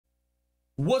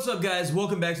What's up, guys?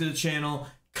 Welcome back to the channel.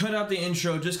 Cut out the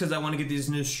intro just because I want to get these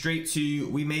news straight to you.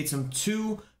 We made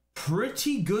two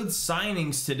pretty good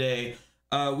signings today.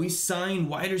 We signed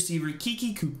wide receiver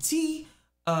Keke Coutee.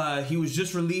 He was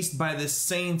just released by the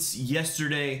Saints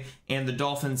yesterday, and the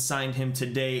Dolphins signed him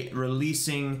today,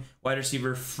 releasing wide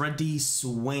receiver Freddie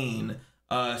Swain.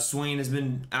 Swain has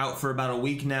been out for about a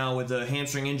week now with a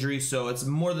hamstring injury, so it's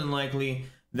more than likely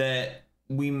that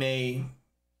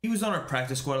he was on our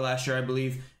practice squad last year, I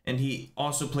believe, and he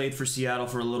also played for Seattle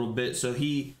for a little bit, so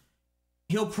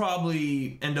he'll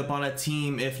probably end up on a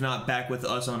team, if not back with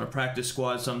us on a practice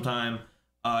squad sometime.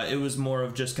 It was more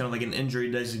of just kind of like an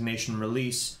injury designation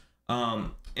release.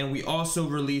 And we also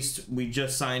we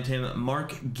just signed him,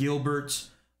 Mark Gilbert,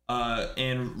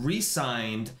 and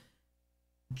re-signed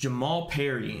Jamal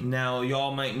Perry. Now,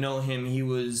 y'all might know him. He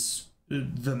was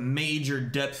the major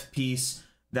depth piece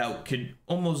that could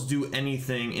almost do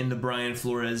anything in the Brian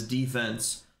Flores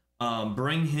defense.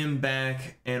 Bring him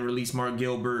back and release Mark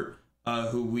Gilbert,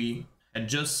 who we had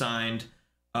just signed.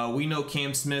 We know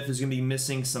Cam Smith is going to be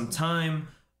missing some time,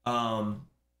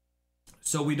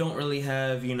 so we don't really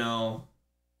have,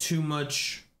 too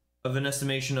much of an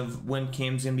estimation of when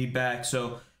Cam's going to be back.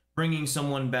 So bringing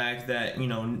someone back that,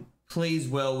 plays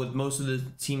well with most of the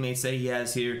teammates that he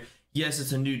has here. Yes,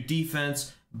 it's a new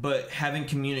defense, but having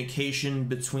communication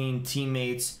between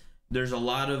teammates, there's a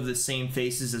lot of the same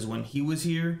faces as when he was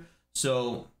here.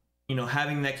 So,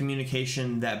 having that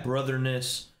communication, that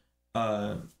brotherness,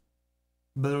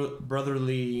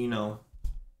 brotherly,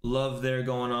 love there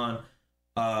going on.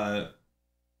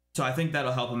 So I think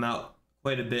that'll help him out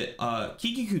quite a bit.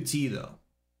 Keke Coutee, though.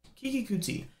 Keke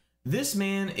Coutee. This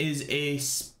man is a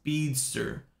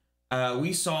speedster.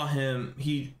 We saw him.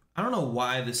 I don't know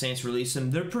why the Saints released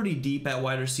him. They're pretty deep at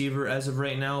wide receiver as of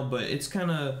right now, but it's kind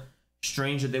of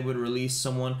strange that they would release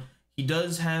someone. He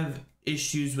does have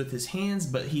issues with his hands,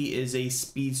 but he is a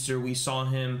speedster. We saw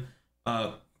him,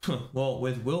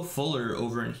 with Will Fuller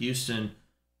over in Houston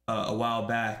a while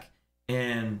back,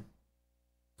 and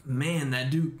man, that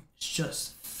dude is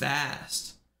just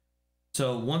fast.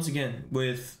 So once again,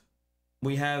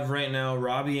 we have right now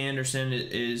Robbie Anderson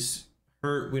is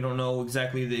hurt. We don't know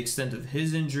exactly the extent of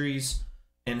his injuries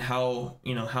and how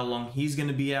long he's going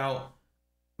to be out.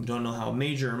 We don't know how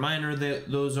major or minor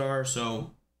those are.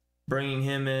 So bringing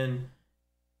him in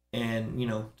and,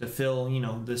 to fill,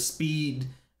 the speed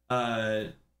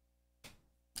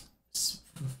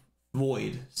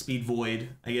void,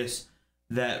 I guess,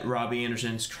 that Robbie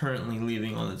Anderson is currently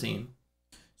leaving on the team.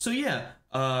 So yeah,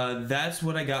 that's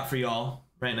what I got for y'all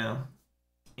right now.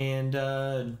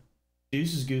 And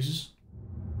deuces gooses.